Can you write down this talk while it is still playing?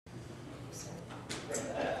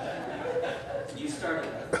started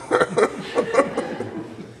that.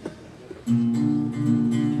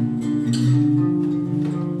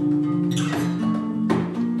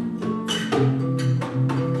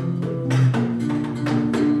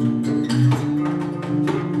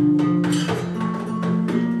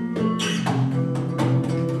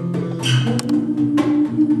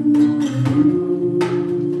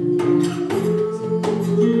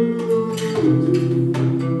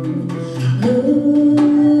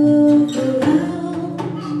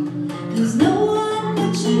 There's no one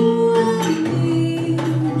but you and me,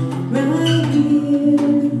 right here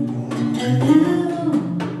and now,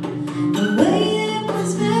 the way it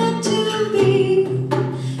was meant to be.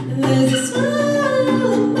 And there's a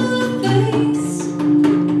smile on my face,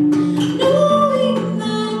 knowing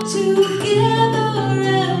that together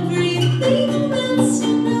everything that's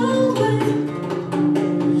in our way,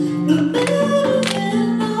 we're better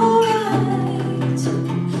than alright.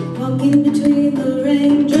 Walking between the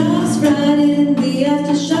raindrops, right in the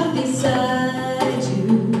aftershock beside you.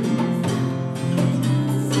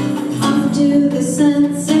 Off to the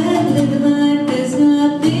sunset, living like there's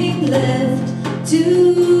nothing left to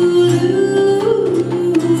lose.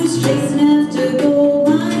 Chasing after gold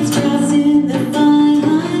mines, crossing the fine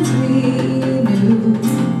lines we knew.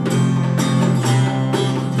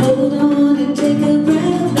 Hold on and take a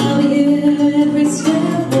breath, I'll be here every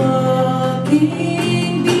step,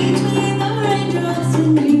 walking between the raindrops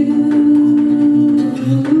and you.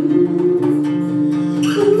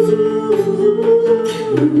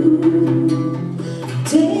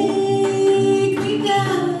 Take me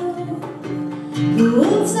now, the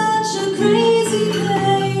world's such a crazy